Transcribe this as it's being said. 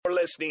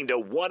listening to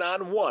One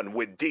on One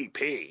with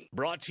DP.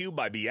 Brought to you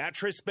by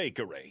Beatrice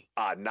Bakery.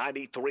 On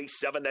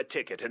 93.7 The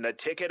Ticket and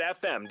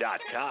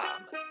theticketfm.com.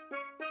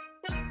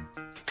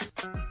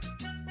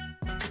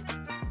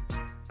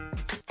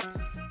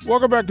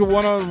 Welcome back to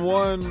One on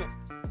One.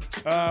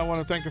 I want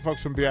to thank the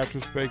folks from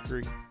Beatrice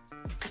Bakery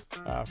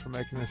for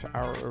making this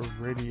hour of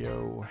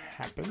radio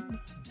happen.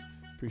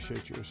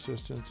 Appreciate your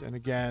assistance. And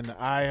again,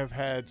 I have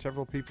had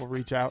several people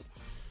reach out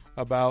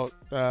about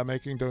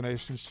making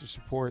donations to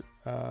support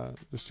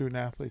the student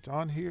athletes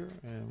on here.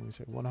 And we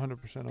say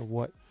 100% of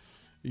what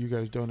you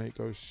guys donate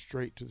goes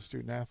straight to the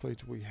student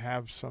athletes. We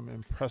have some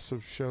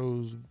impressive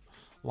shows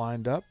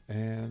lined up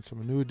and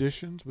some new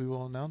additions. We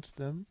will announce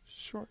them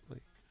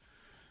shortly.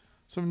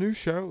 Some new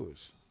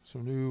shows,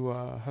 some new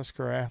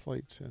Husker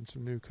athletes, and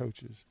some new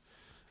coaches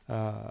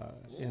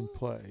in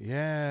play.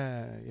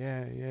 Yeah.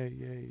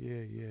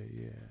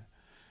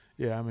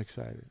 Yeah, I'm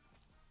excited.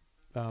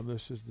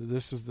 This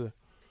is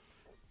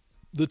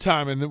the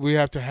time, and we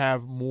have to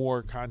have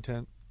more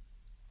content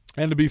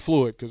and to be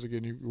fluid because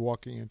again, you're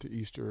walking into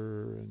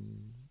Easter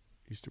and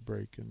Easter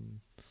break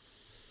and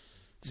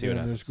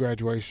there's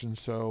graduation,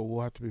 so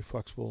we'll have to be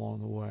flexible along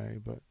the way.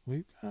 But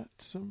we've got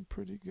some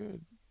pretty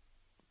good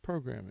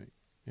programming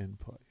in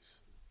place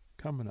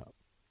coming up.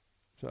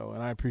 So,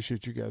 and I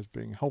appreciate you guys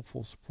being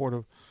helpful,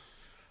 supportive,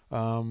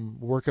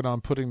 working on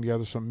putting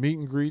together some meet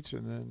and greets,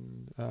 and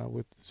then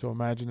so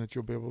imagine that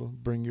you'll be able to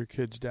bring your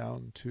kids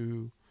down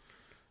to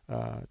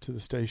the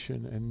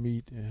station and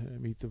meet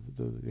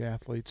the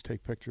athletes,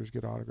 take pictures,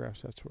 get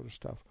autographs, that sort of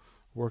stuff.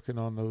 Working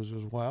on those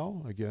as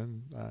well.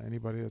 Again,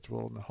 anybody that's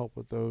willing to help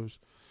with those,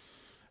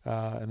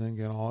 and then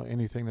again,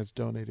 anything that's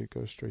donated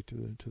goes straight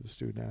to the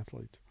student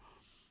athletes.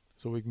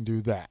 So we can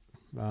do that.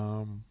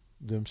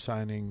 Them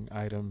signing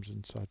items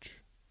and such.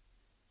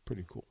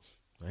 Pretty cool.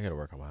 I got to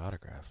work on my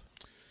autograph.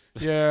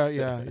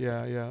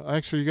 Yeah.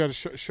 Actually, you got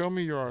to show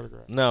me your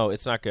autograph. No,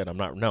 it's not good. I'm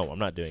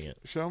not doing it.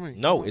 Show me.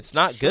 No, it's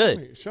not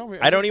good. Show me.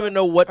 I don't even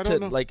know what to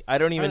like. I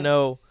don't even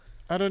know.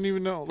 I don't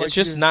even know. Like, it's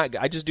just not.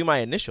 I just do my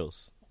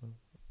initials.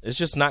 It's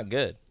just not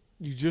good.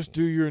 You just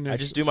do your initials. I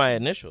just do my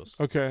initials.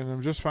 Okay, and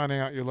I'm just finding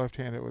out you're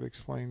left-handed. It would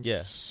explain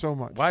so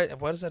much. Why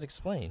does that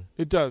explain?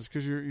 It does,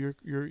 because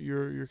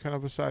you're kind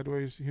of a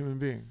sideways human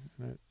being.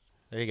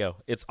 There you go.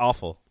 It's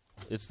awful.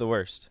 It's the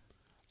worst.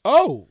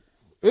 Oh,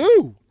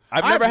 ooh!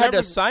 I've never had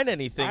to sign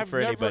anything for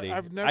anybody.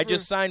 I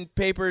just signed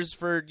papers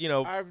for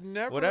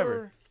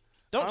whatever.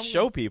 Don't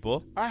show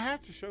people. I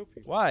have to show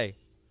people. Why?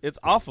 It's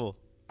awful.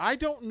 I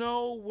don't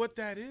know what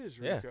that is,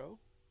 Rico.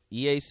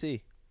 Yeah.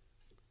 EAC.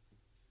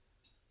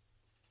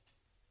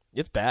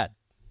 It's bad.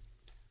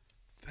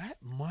 That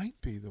might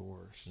be the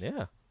worst.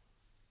 Yeah.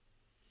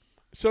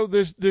 So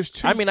there's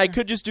two. I mean, I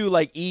could just do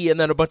like E and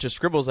then a bunch of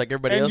scribbles like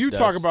everybody else does. And you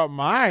talk about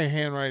my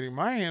handwriting.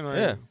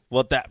 Yeah.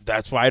 Well,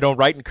 that's why I don't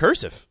write in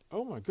cursive.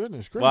 Oh my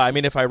goodness gracious. Well, I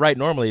mean, if I write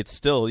normally, it's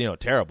still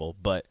terrible.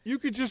 But you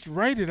could just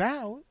write it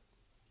out.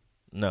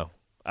 No,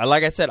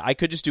 like I said, I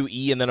could just do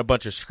E and then a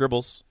bunch of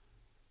scribbles.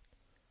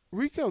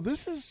 Rico,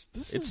 this is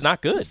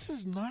not good. This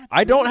is not.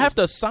 I don't have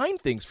to sign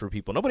things for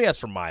people. Nobody asks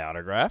for my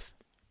autograph.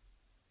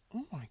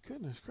 Oh my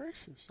goodness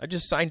gracious! I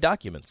just sign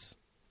documents.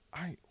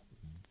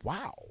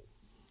 Wow.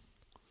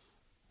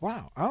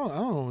 I don't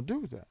know what to do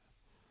with that.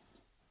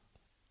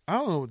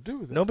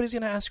 Nobody's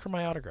going to ask for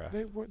my autograph.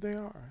 They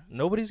are.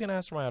 Nobody's going to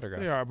ask for my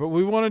autograph. They are, but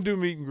we want to do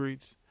meet and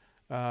greets,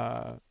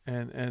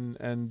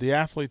 and the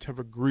athletes have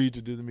agreed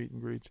to do the meet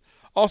and greets.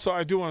 Also,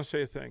 I do want to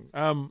say a thing.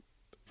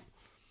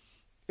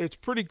 It's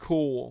pretty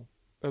cool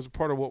as a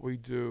part of what we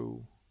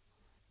do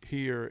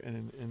here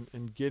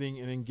and getting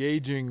and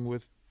engaging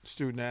with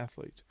student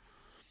athletes.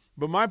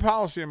 But my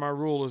policy and my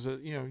rule is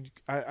that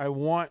I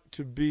want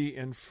to be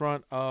in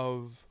front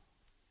of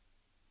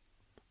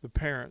the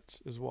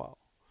parents as well.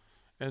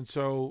 And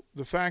so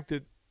the fact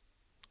that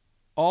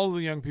all of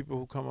the young people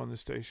who come on the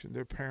station,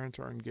 their parents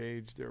are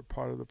engaged, they're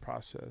part of the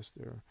process,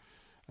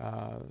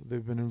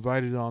 they've been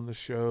invited on the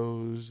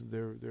shows,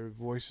 their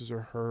voices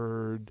are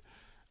heard,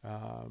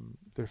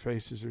 their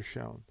faces are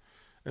shown.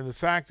 And the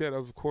fact that,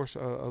 of course,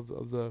 of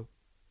the,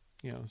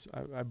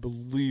 I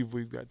believe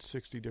we've got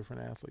 60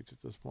 different athletes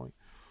at this point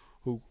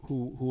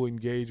who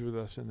engage with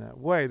us in that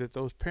way, that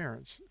those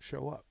parents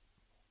show up.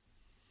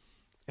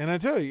 And I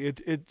tell you,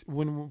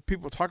 when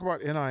people talk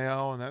about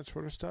NIL and that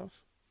sort of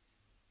stuff,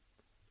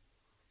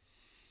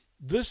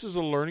 this is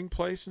a learning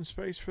place and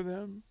space for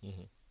them.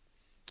 Mm-hmm.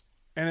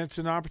 And it's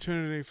an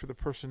opportunity for the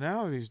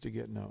personalities to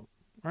get known,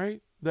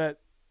 right?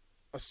 That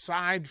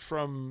aside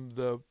from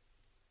the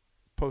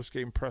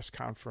post-game press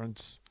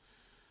conference,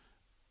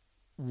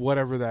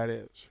 whatever that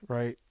is,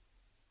 right?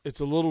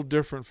 It's a little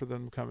different for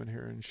them to come in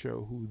here and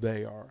show who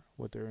they are,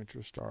 what their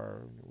interests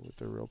are, what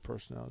their real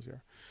personalities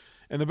are.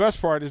 And the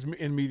best part is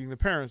in meeting the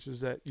parents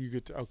is that you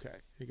get to, okay,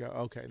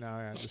 now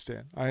I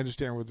understand. I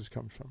understand where this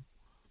comes from.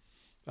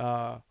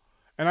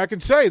 And I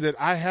can say that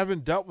I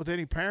haven't dealt with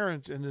any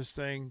parents in this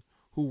thing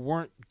who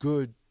weren't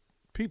good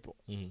people.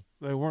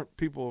 Mm-hmm. They weren't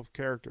people of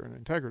character and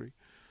integrity.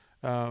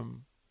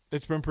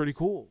 It's been pretty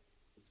cool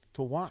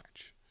to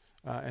watch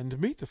and to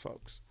meet the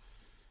folks.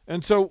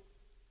 And so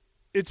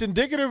it's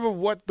indicative of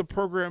what the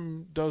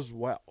program does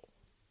well,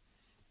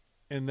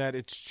 in that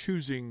it's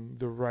choosing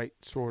the right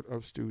sort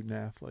of student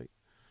athlete.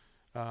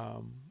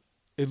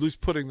 At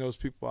least putting those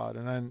people out.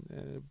 And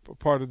then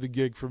part of the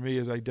gig for me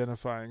is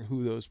identifying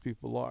who those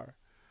people are,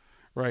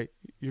 right?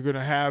 You're going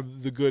to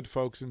have the good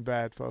folks and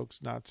bad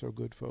folks, not so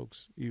good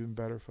folks, even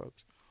better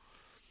folks.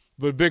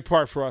 But a big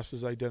part for us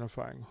is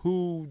identifying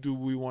who do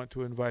we want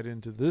to invite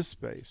into this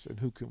space and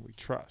who can we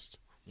trust.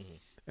 Mm-hmm.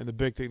 And the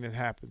big thing that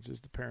happens is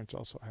the parents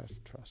also have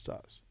to trust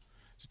us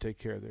to take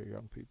care of their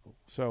young people.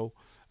 So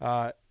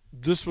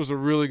this was a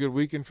really good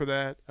weekend for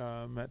that.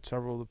 Met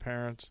several of the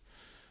parents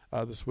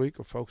this week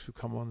of folks who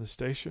come on the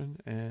station,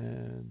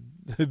 and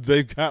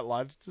they've got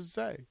lots to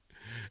say.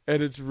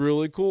 And it's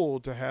really cool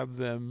to have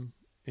them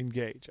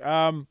engage.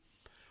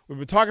 We've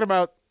been talking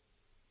about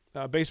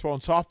baseball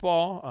and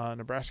softball,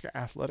 Nebraska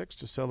Athletics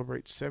to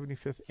celebrate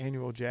 75th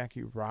annual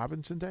Jackie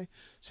Robinson Day.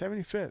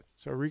 75th.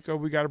 So, Rico,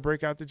 we got to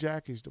break out the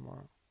Jackies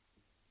tomorrow.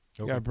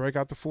 Okay. We got to break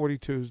out the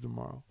 42s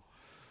tomorrow.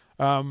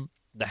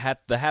 The hat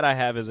I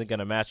have isn't going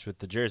to match with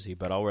the jersey,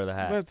 but I'll wear the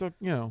hat. But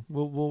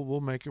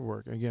we'll make it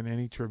work. Again,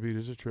 any tribute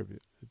is a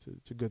tribute.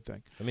 It's a good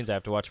thing. That means I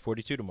have to watch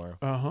 42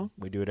 tomorrow.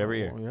 We do it every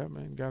year. Yeah,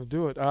 man, got to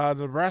do it. The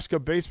Nebraska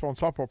baseball and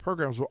softball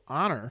programs will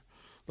honor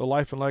the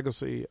life and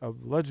legacy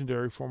of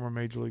legendary former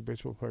Major League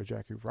Baseball player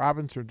Jackie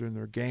Robinson during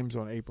their games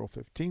on April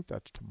 15th.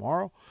 That's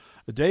tomorrow.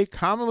 A day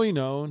commonly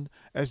known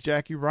as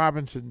Jackie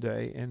Robinson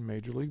Day in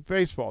Major League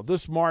Baseball.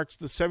 This marks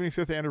the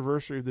 75th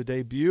anniversary of the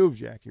debut of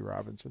Jackie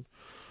Robinson,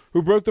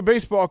 who broke the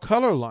baseball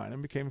color line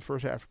and became the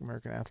first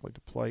African-American athlete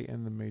to play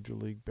in the Major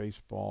League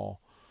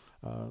Baseball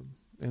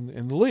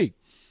in the league.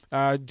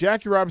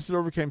 Jackie Robinson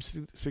overcame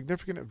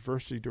significant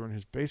adversity during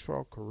his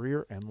baseball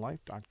career and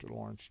life. Dr.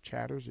 Lawrence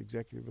Chatters,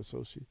 Executive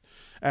Associate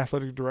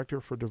Athletic Director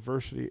for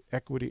Diversity,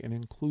 Equity, and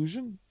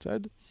Inclusion,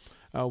 said,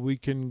 we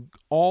can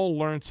all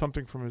learn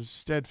something from his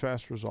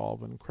steadfast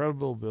resolve and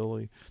incredible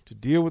ability to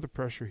deal with the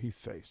pressure he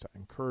faced. I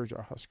encourage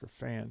our Husker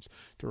fans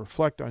to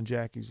reflect on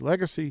Jackie's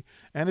legacy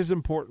and his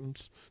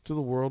importance to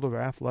the world of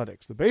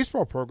athletics. The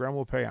baseball program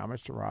will pay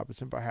homage to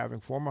Robinson by having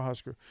former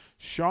Husker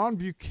Sean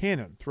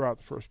Buchanan throw out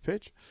the first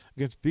pitch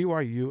against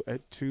BYU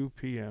at 2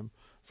 p.m.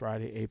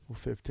 Friday, April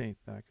 15th.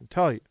 And I can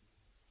tell you,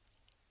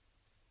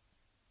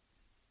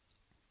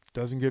 it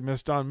doesn't get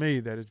missed on me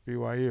that it's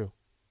BYU.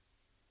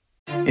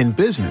 In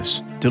business,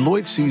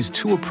 Deloitte sees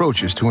two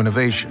approaches to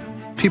innovation.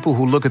 People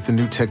who look at the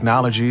new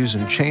technologies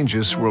and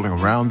changes swirling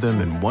around them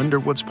and wonder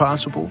what's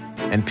possible,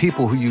 and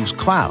people who use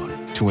cloud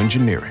to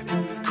engineer it,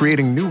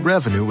 creating new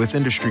revenue with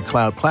industry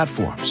cloud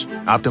platforms,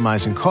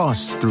 optimizing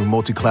costs through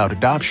multi-cloud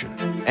adoption,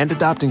 and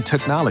adopting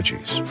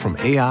technologies from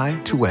AI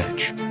to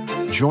edge.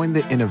 Join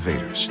the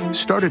innovators.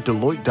 Start at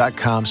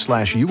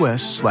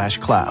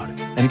Deloitte.com/US/cloud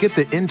and get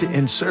the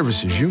end-to-end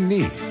services you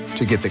need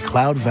to get the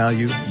cloud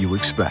value you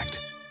expect.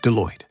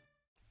 Deloitte.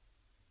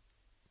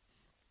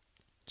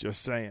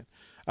 Just saying.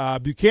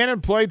 Buchanan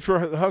played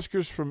for the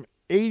Huskers from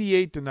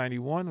 88 to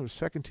 91, was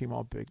second-team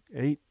All-Big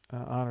 8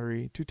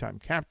 honoree, two-time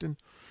captain.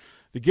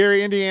 The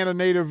Gary, Indiana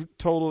native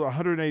totaled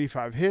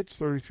 185 hits,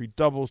 33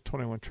 doubles,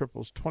 21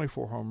 triples,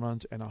 24 home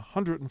runs, and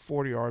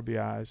 140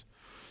 RBIs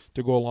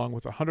to go along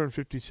with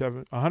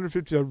 157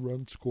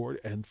 runs scored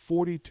and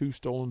 42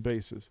 stolen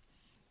bases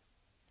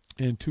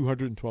in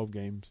 212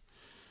 games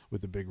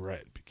with the Big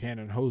Red.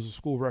 Buchanan holds the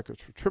school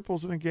records for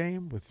triples in a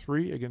game with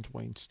 3 against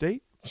Wayne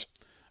State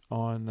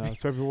on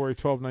February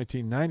 12,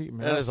 1990.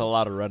 Man, that is a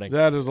lot of running.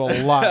 That is a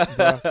lot.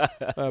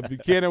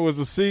 Buchanan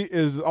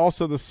is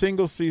also the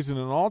single season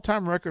and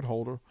all-time record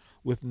holder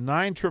with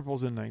 9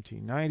 triples in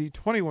 1990,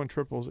 21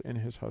 triples in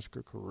his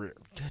Husker career.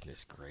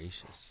 Goodness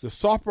gracious. The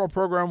softball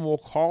program will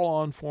call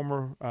on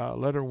former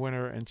letter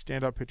winner and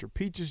stand-up pitcher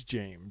Peaches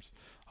James,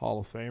 Hall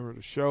of Famer,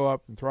 to show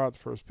up and throw out the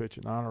first pitch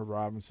in honor of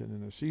Robinson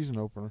in their season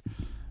opener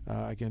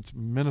against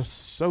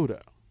Minnesota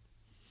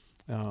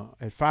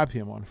at 5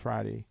 p.m. on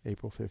Friday,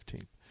 April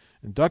 15th.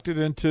 Inducted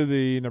into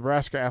the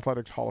Nebraska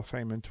Athletics Hall of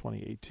Fame in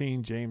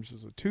 2018, James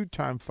was a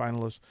 2-time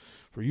finalist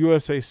for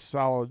USA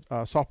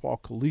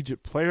Softball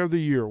Collegiate Player of the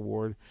Year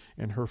award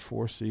in her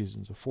 4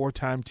 seasons, a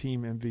 4-time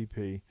team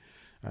MVP.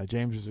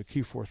 James is a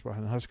key force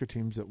behind the Husker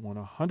teams that won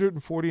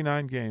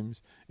 149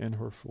 games in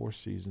her 4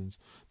 seasons,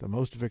 the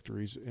most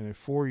victories in a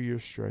 4-year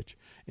stretch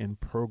in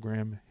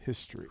program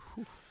history.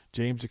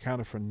 James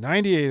accounted for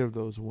 98 of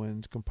those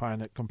wins,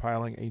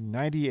 compiling a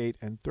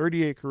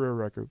 98-38 career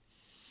record.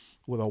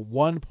 With a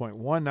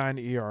 1.19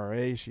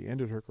 ERA, she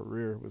ended her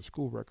career with a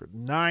school record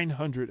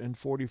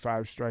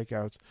 945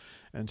 strikeouts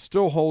and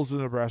still holds the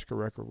Nebraska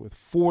record with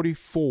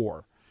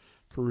 44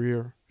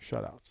 career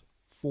shutouts.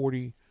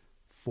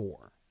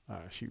 44.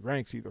 She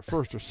ranks either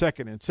first or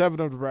second in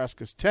 7 of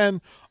Nebraska's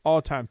 10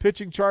 all-time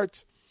pitching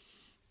charts.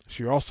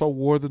 She also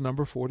wore the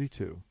number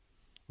 42,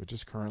 which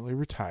is currently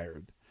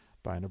retired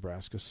by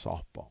Nebraska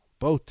softball.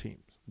 Both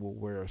teams will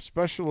wear a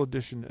special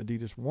edition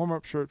Adidas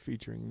warm-up shirt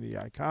featuring the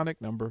iconic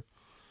number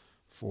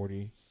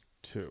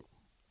 42.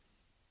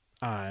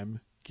 I'm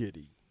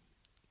giddy.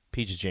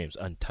 Peaches James,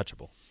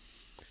 untouchable.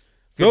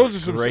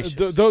 Those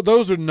are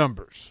those are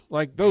numbers.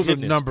 Like those are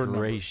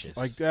numbers.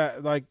 Like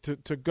that. Like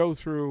to go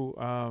through.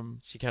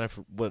 She kind of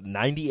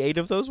 98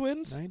 of those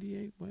wins.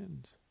 98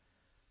 wins.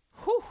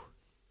 Whew.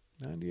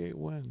 98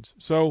 wins.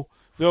 So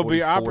there'll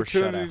be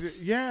opportunity.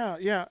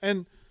 Yeah,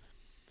 and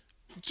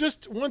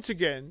just once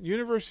again,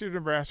 University of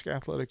Nebraska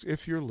athletics.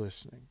 If you're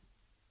listening,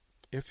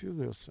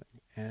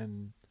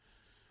 and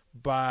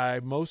by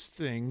most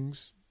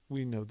things,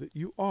 we know that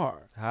you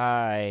are.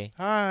 Hi.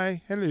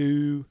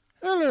 Hello.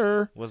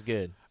 What's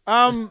good?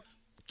 Would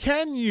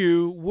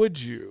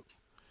you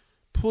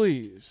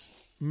please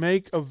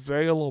make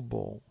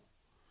available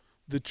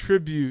the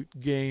tribute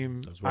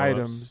game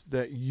items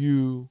that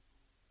you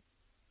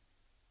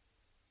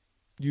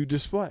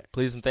display?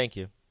 Please and thank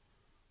you.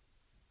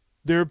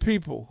 There are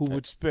people who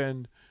would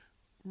spend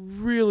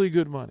really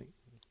good money.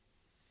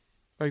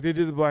 Like they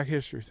did the Black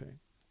History thing.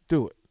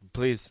 Do it.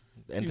 Please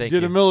and thank you.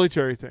 Did a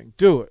military thing.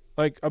 Do it.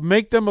 Like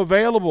make them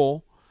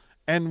available,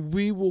 and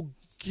we will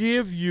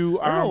give you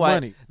our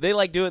money. They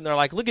do it, and they're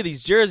like, "Look at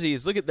these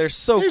jerseys! They're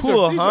so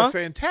cool, these are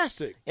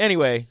fantastic."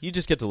 Anyway, you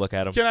just get to look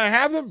at them. Can I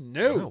have them?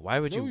 No. Why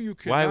would you?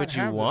 Why would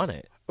you want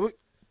it?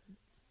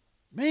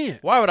 Man,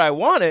 why would I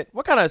want it?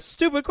 What kind of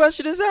stupid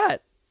question is that?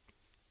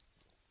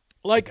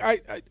 Like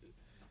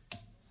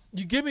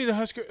you give me the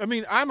Husker. I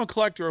mean, I'm a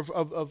collector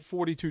of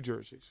 42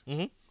 jerseys.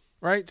 Mm-hmm.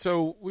 Right,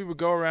 so we would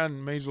go around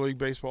in Major League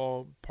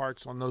Baseball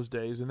parks on those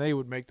days, and they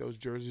would make those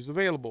jerseys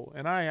available,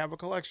 and I have a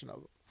collection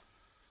of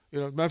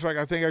them. Matter of fact,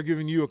 I think I've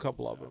given you a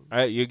couple of them. All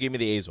right, you give me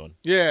the A's one.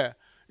 Yeah,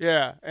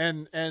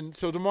 and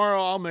so tomorrow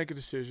I'll make a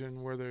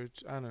decision whether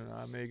it's, I don't know,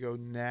 I may go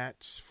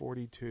Nats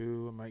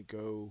 42, I might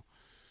go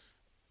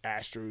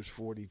Astros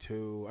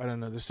 42. I don't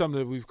know. There's some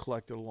that we've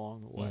collected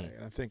along the way,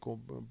 and I think we'll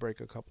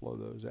break a couple of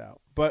those out.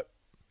 But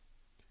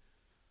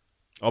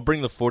I'll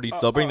bring the 40.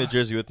 I'll bring the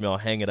jersey with me. I'll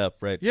hang it up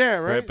right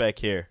back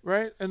here.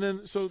 Right, and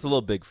then so it's a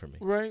little big for me.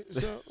 Right,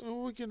 so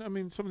we can. I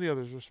mean, some of the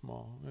others are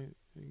small. You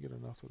can get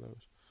enough of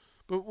those,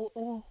 but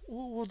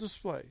we'll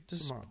display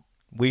tomorrow.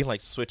 We can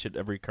switch it after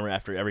every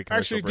commercial.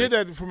 Actually, break.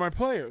 did that for my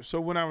players. So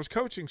when I was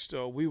coaching,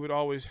 still we would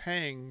always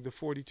hang the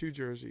 42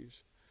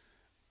 jerseys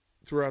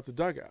throughout the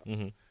dugout,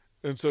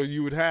 and so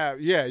you would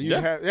have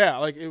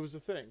like it was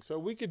a thing. So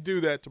we could do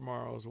that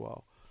tomorrow as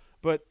well.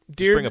 But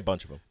just bring a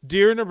bunch of them.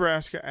 Dear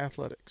Nebraska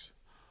Athletics,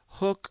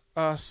 hook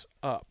us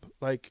up.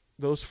 Like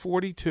those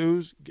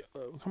 42s,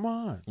 come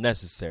on.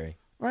 Necessary.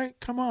 Right?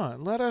 Come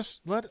on.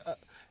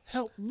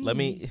 Help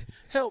me.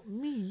 Help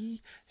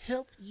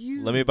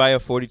you. Let me buy a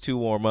 42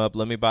 warm-up.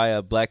 Let me buy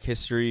a Black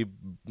History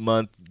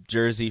Month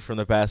jersey from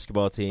the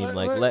basketball team.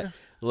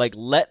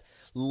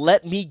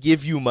 Let me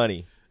give you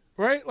money.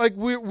 Right? Like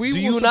we do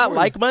you not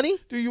like money?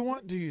 Do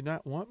you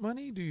not want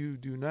money? Do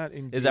you not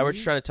engage? Is that what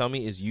you're trying to tell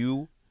me? Is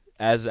you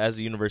as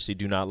a university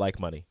do not like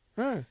money?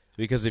 Right.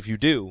 Because if you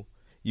do,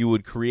 you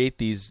would create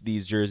these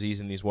jerseys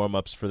and these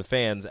warm-ups for the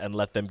fans and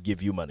let them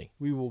give you money.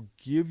 We will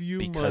give you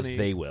money. Because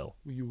they will.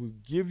 We will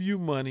give you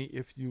money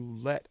if you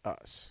let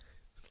us.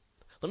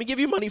 Let me give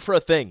you money for a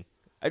thing.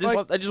 I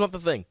just want the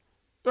thing.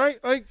 Right?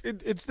 Like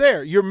it's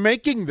there. You're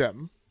making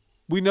them.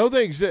 We know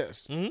they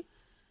exist. Mm-hmm.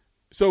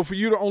 So for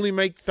you to only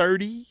make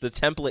 30, the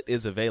template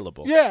is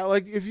available. Yeah,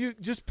 like if you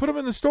just put them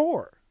in the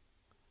store.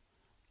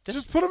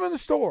 Just put them in the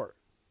store.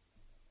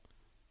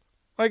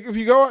 Like if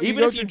you go,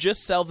 if you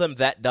just sell them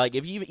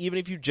even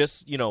if you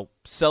just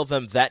sell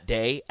them that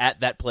day at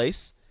that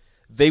place,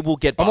 they will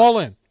get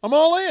bought. I'm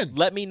all in.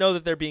 Let me know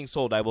that they're being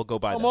sold. I will go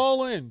buy them. I'm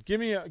all in. Give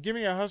me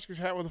a Huskers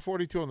hat with a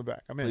 42 on the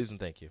back. I'm in. Please and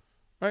thank you.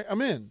 Right,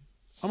 I'm in.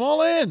 I'm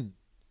all in.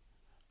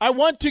 I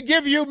want to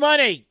give you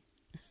money.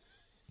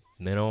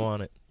 They don't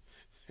want it.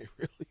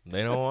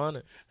 They don't want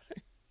it.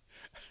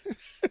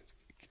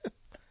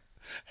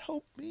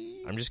 Help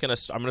me. I'm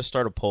gonna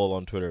start a poll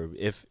on Twitter.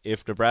 If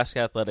Nebraska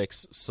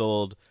Athletics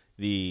sold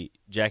the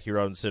Jackie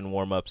Robinson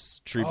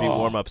warm-ups, tribute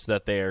warm-ups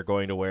that they are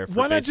going to wear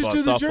for baseball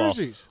and softball,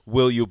 jerseys?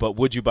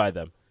 Would you buy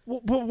them?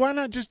 Well, but why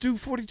not just do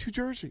 42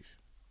 jerseys?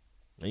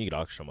 Then you could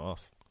auction them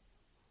off.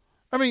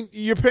 I mean,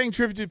 you're paying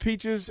tribute to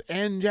Peaches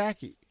and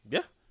Jackie.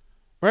 Yeah.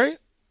 Right?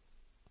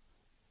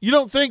 You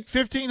don't think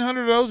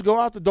 1,500 of those go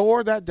out the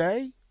door that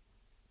day?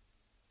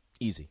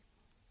 Easy.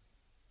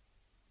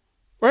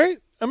 Right?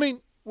 I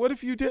mean, what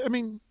if you did?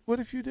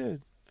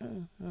 I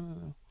don't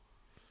know.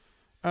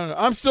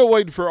 I'm still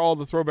waiting for all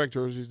the throwback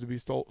jerseys to be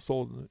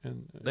sold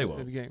in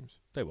the games.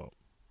 They won't.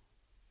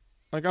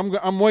 Like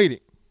I'm waiting.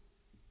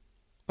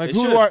 Like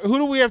who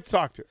do we have to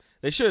talk to?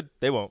 They should.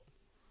 They won't.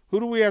 Who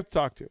do we have to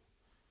talk to?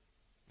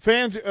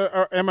 Fans,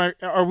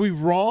 are we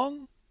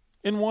wrong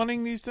in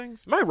wanting these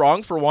things? Am I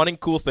wrong for wanting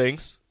cool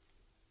things?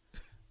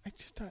 I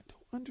just don't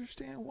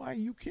understand why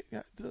you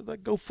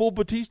can't go full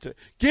Batista.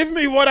 Give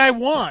me what I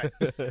want.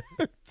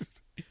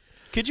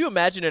 Could you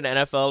imagine an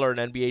NFL or an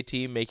NBA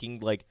team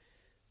making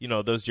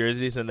those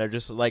jerseys, and they're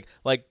just like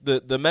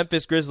the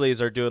Memphis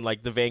Grizzlies are doing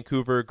the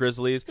Vancouver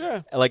Grizzlies,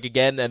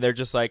 again, and they're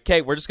just like,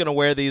 okay, we're just gonna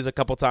wear these a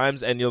couple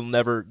times, and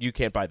you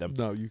can't buy them.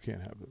 No, you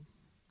can't have them.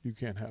 You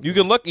can't have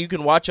them. You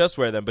can watch us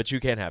wear them, but you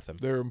can't have them.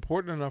 They're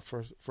important enough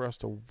for us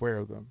to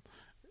wear them.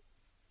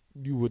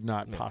 you would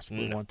not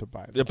possibly want to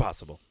buy them.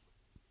 Impossible.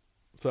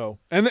 So,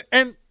 and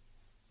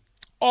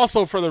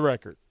also for the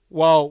record,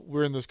 while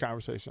we're in this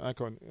conversation, I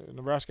go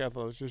Nebraska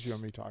Athletics, just you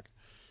and me talking,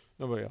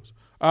 nobody else.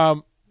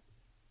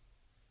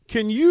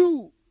 Can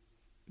you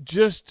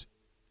just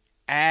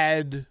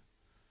add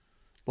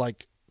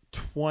like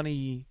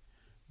 20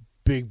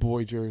 big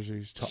boy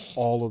jerseys to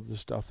all of the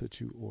stuff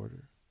that you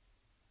order?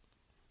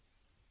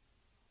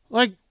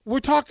 Like, we're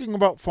talking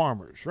about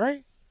farmers,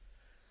 right?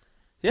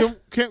 Yeah.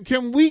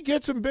 Can we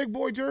get some big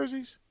boy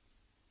jerseys?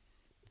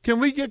 Can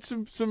we get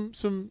some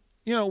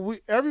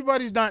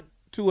everybody's not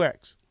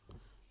 2X.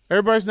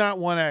 Everybody's not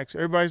 1X.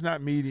 Everybody's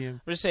not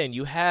medium. I'm just saying,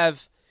 you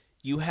have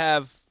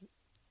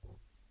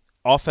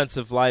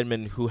offensive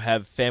linemen who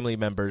have family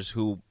members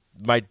who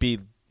might be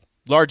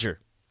larger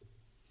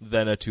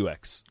than a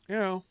 2X.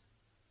 And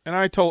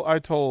I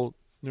told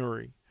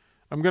Nuri,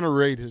 I'm going to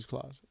raid his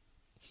closet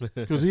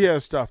because he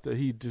has stuff that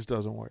he just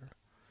doesn't wear.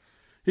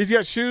 He's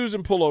got shoes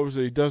and pullovers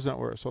that he does not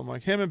wear. So I'm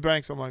like, him and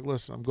Banks, I'm like,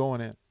 listen, I'm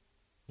going in.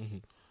 Mm-hmm.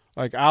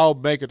 Like, I'll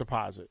make a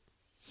deposit.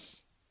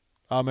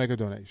 I'll make a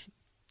donation.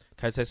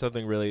 Can I say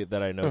something really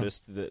that I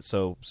noticed?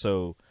 So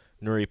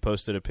Nuri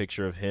posted a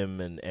picture of him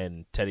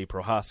and Teddy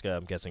Prohaska,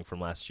 I'm guessing from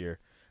last year,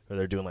 where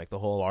they're doing like the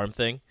whole arm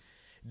thing.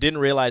 Didn't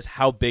realize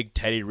how big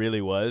Teddy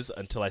really was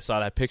until I saw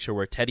that picture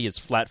where Teddy is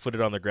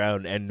flat-footed on the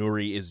ground and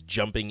Nuri is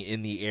jumping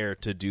in the air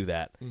to do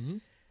that. Mm-hmm.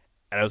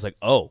 And I was like,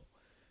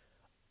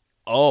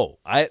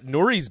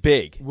 Nuri's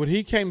big. When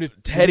he came to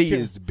Teddy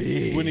is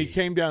big. When he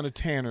came down to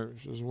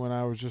Tanner's is when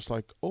I was just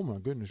like, oh my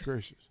goodness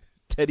gracious.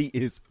 Teddy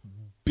is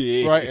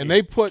big. Right, and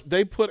they put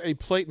a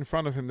plate in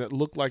front of him that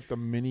looked like the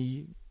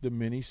mini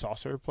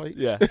saucer plate.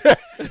 Yeah.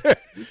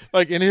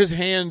 Like in his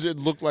hands it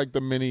looked like the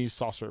mini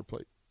saucer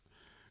plate.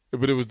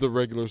 But it was the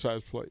regular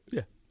size plate.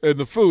 Yeah. And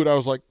the food, I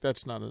was like,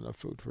 that's not enough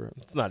food for him.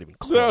 It's not even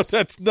close. No,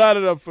 that's not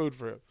enough food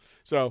for him.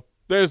 So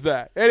there's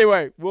that.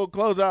 Anyway, we'll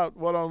close out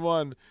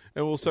one-on-one,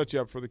 and we'll set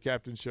you up for the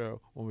Captain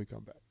Show when we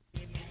come back.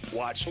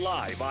 Watch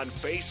live on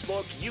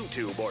Facebook,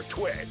 YouTube, or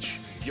Twitch.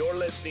 You're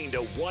listening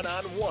to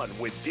One-on-One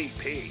with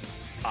DP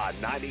on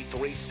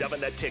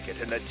 93.7 The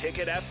Ticket and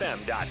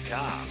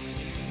theticketfm.com.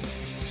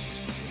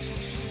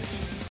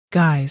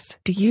 Guys,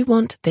 do you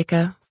want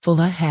thicker,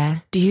 fuller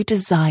hair? Do you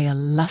desire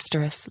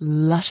lustrous,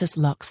 luscious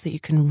locks that you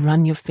can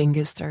run your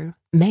fingers through?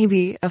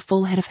 Maybe a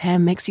full head of hair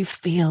makes you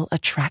feel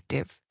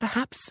attractive.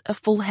 Perhaps a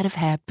full head of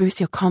hair boosts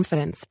your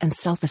confidence and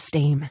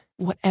self-esteem.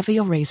 Whatever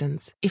your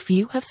reasons, if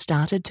you have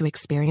started to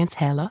experience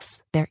hair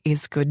loss, there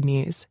is good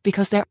news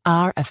because there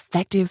are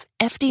effective,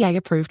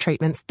 FDA-approved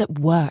treatments that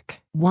work.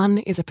 One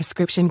is a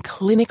prescription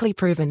clinically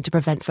proven to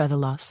prevent further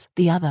loss.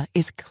 The other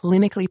is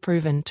clinically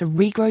proven to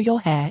regrow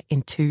your hair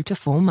in 2 to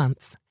 4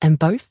 months. And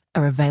both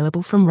are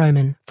available from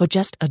Roman for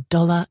just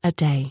 $1 a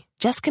day.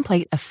 Just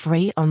complete a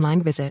free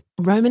online visit.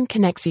 Roman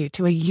connects you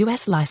to a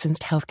US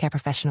licensed healthcare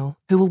professional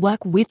who will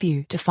work with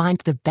you to find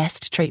the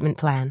best treatment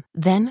plan.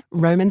 Then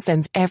Roman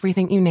sends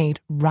everything you need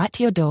right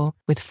to your door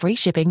with free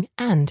shipping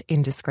and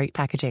indiscreet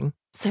packaging.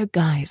 So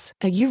guys,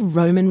 are you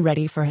Roman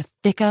ready for a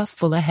thicker,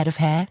 fuller head of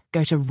hair?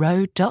 Go to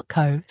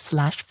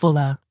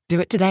ro.co/fuller. Do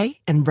it today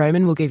and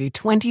Roman will give you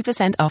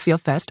 20% off your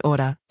first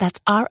order.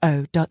 That's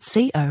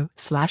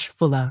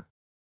ro.co/fuller.